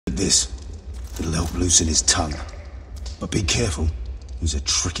this. It'll help loosen his tongue. But be careful. He's a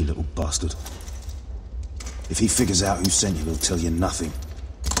tricky little bastard. If he figures out who sent you, he'll tell you nothing.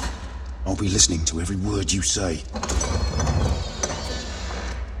 I'll be listening to every word you say.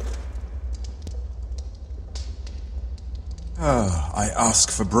 I ask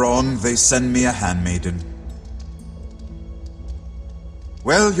for brawn, they send me a handmaiden.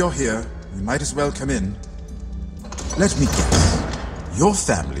 Well, you're here. You might as well come in. Let me guess. Your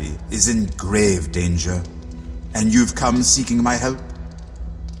family is in grave danger, and you've come seeking my help?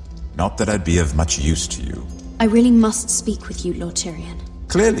 Not that I'd be of much use to you. I really must speak with you, Lord Tyrion.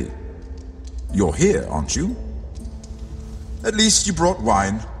 Clearly. You're here, aren't you? At least you brought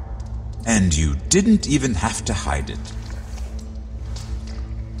wine. And you didn't even have to hide it.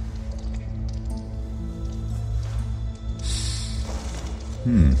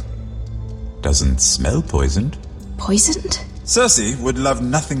 Doesn't smell poisoned. Poisoned? Cersei would love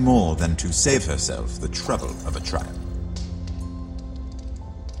nothing more than to save herself the trouble of a trial.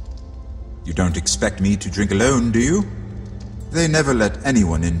 You don't expect me to drink alone, do you? They never let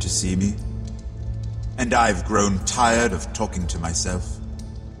anyone in to see me. And I've grown tired of talking to myself.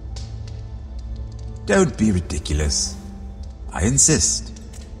 Don't be ridiculous. I insist.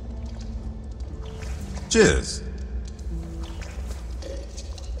 Cheers.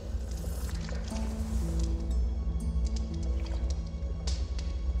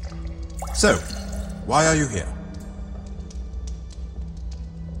 So, why are you here?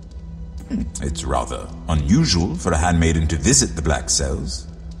 It's rather unusual for a handmaiden to visit the Black Cells.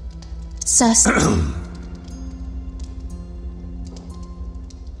 Cersei.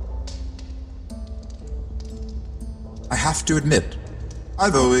 I have to admit,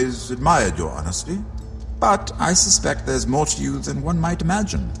 I've always admired your honesty, but I suspect there's more to you than one might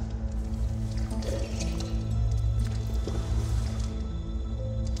imagine.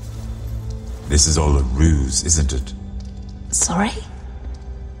 This is all a ruse, isn't it? Sorry?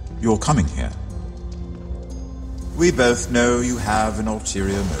 You're coming here. We both know you have an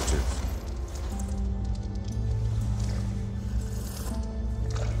ulterior motive.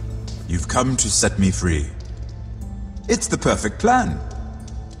 You've come to set me free. It's the perfect plan.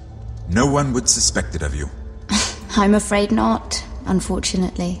 No one would suspect it of you. I'm afraid not,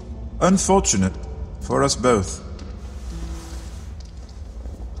 unfortunately. Unfortunate for us both.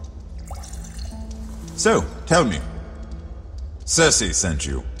 So, tell me. Cersei sent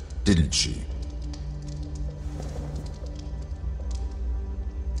you, didn't she?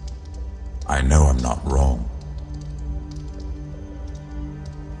 I know I'm not wrong.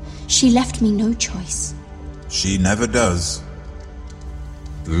 She left me no choice. She never does.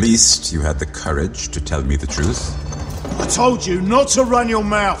 At least you had the courage to tell me the truth. I told you not to run your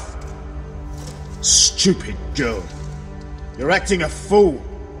mouth! Stupid girl. You're acting a fool.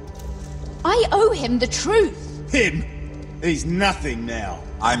 I owe him the truth. Him? He's nothing now.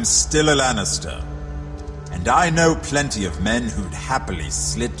 I'm still a Lannister. And I know plenty of men who'd happily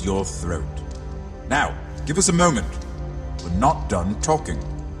slit your throat. Now, give us a moment. We're not done talking.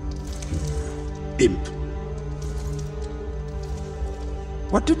 Imp.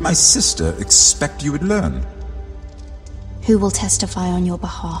 What did my sister expect you would learn? Who will testify on your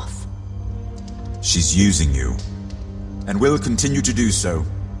behalf? She's using you. And will continue to do so.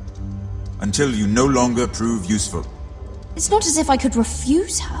 Until you no longer prove useful. It's not as if I could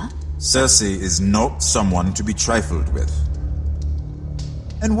refuse her. Cersei is not someone to be trifled with.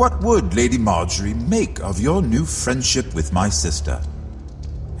 And what would Lady Margaery make of your new friendship with my sister?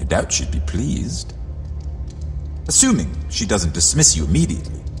 I doubt she'd be pleased. Assuming she doesn't dismiss you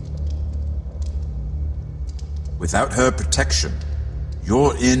immediately. Without her protection,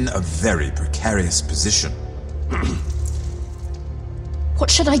 you're in a very precarious position. What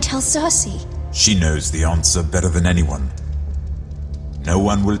should I tell Cersei? She knows the answer better than anyone. No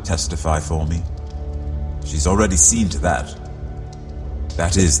one will testify for me. She's already seen to that.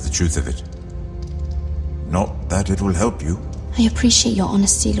 That is the truth of it. Not that it will help you. I appreciate your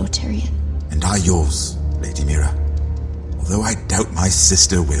honesty, Lord Tyrion. And I yours, Lady Mira. Although I doubt my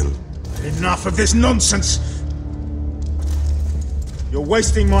sister will. Enough of this nonsense! You're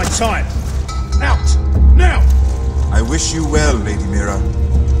wasting my time! Out! Now! I wish you well, Lady Mira.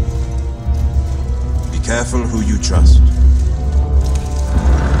 Be careful who you trust.